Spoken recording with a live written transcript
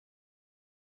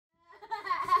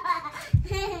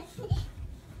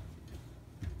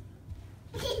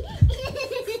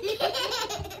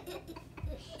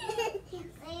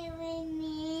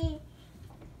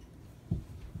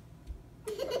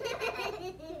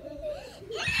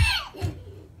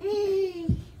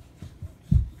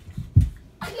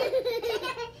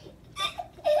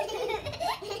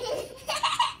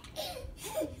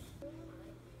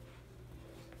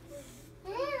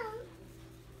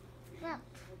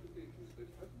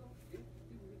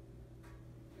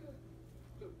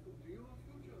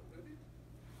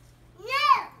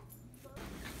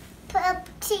Pup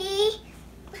tea,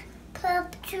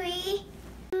 pup tree.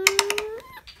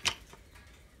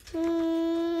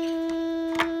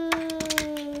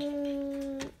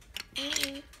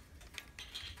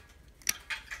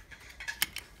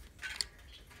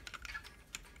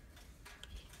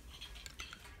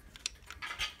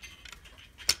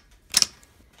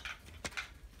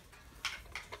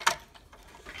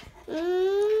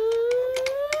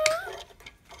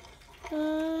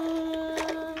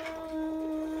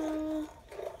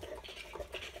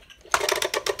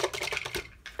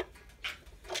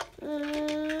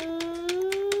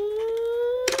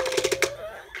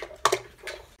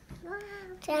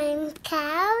 Giant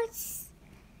cows.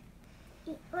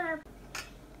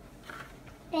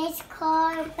 Race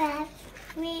car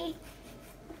battery.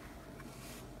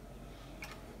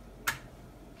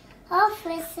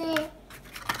 Officer.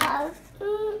 Car.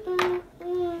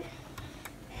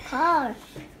 Car.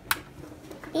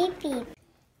 Beep beep.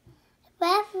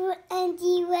 Raphael and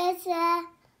Teresa.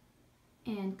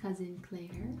 And Cousin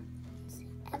Claire.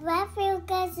 Raphael,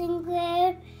 Cousin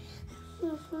Claire.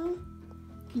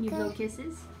 Can you blow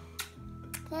kisses?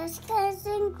 That's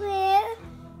Cousin Claire.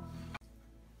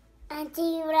 And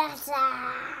Teresa.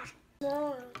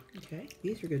 Okay,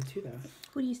 these are good too, though.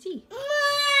 Who do you see?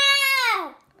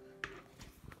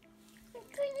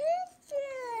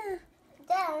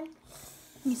 Down.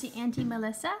 You see Auntie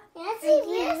Melissa? Auntie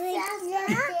Melissa's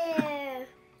up there.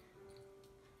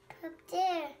 Up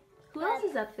there. Who else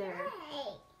is up there?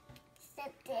 Hey. It's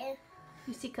up there.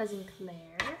 You see Cousin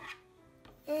Claire?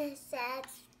 Yes,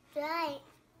 that's right.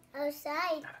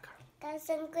 Outside.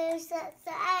 Cousin Claire's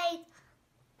outside.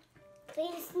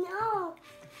 Please no.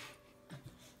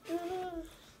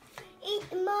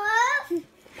 Eat more.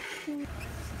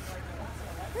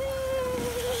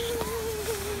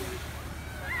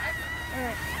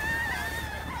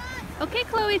 Okay,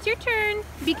 Chloe, it's your turn.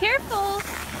 Be careful.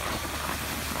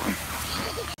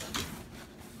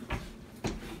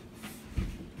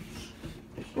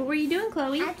 What were you doing,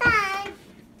 Chloe? Bye-bye.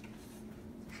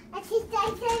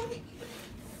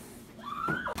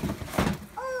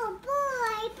 Oh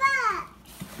boy, but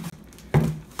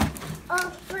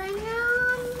open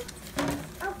them,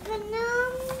 open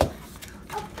them,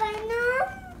 open them.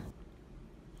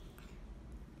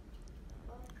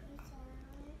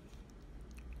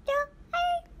 Don't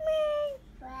hurt me.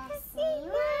 Pressing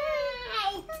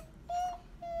right.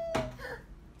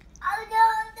 Oh no.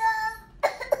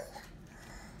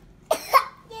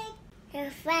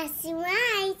 Fussy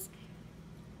right.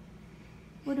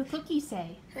 What do cookies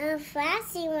say?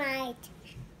 Fussy right.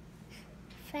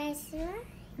 Fussy right.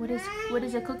 What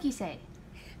does a cookie say?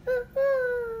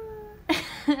 Woo-hoo.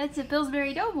 That's a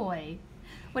Pillsbury Doughboy.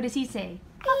 What does he say?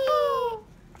 Hello.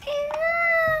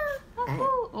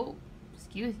 Oh,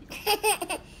 excuse you.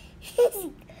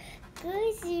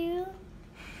 Excuse you.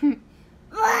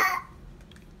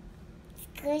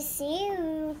 Excuse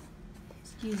you.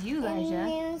 Excuse you,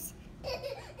 Elijah.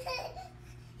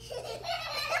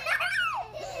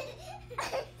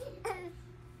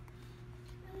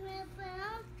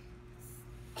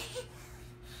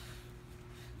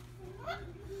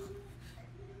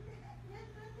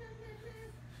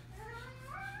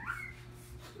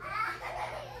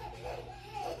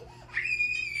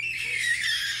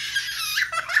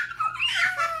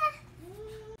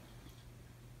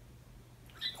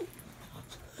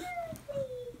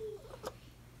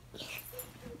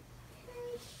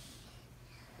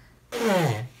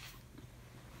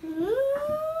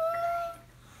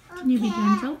 Can you be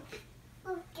gentle?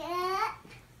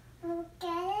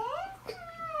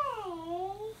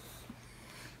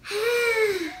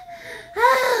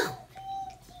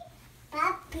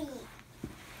 Puppy.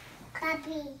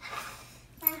 Puppy.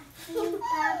 Puppy.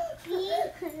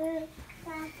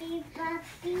 Puppy.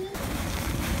 Puppy.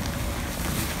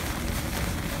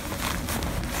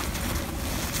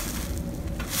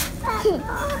 Puppy.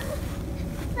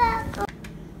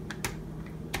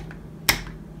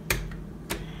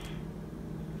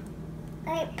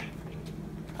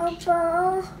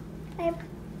 Opal,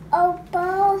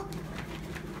 opal,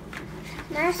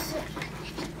 mushroom.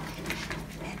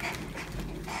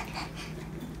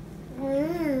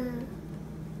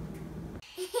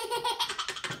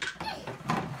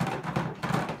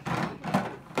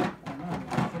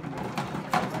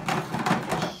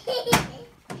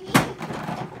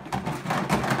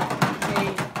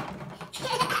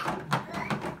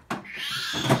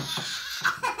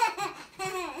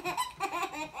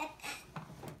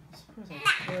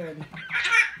 Good.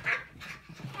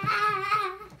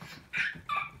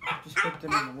 Put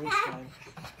them on the waistline.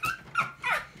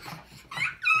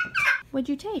 What'd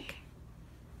you take?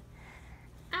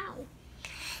 Ow.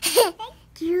 Thank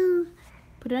you.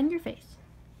 Put it on your face.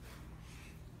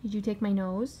 Did you take my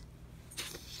nose?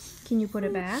 Can you put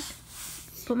it back?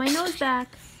 Put my nose back.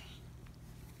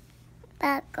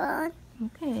 Back on.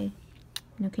 Okay.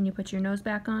 Now can you put your nose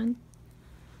back on?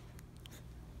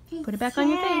 Put it back on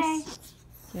your face.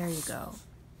 There you go.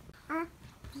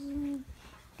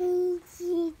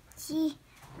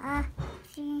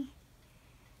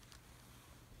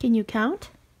 Can you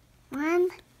count? 1,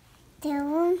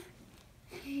 2,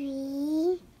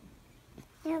 3.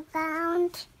 You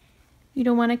count. You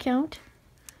don't want to count?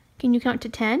 Can you count to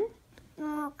 10?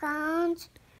 No count.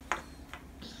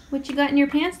 What you got in your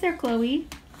pants there, Chloe?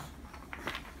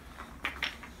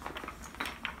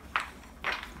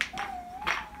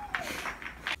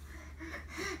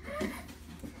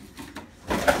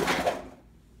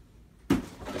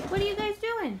 What are you guys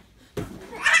doing?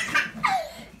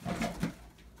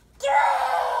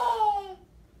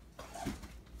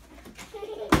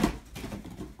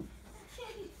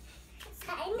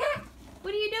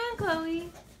 What are you doing, Chloe?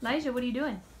 Elijah, what are you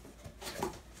doing?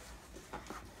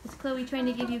 Is Chloe trying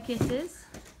to give you kisses?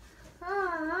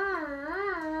 Aww.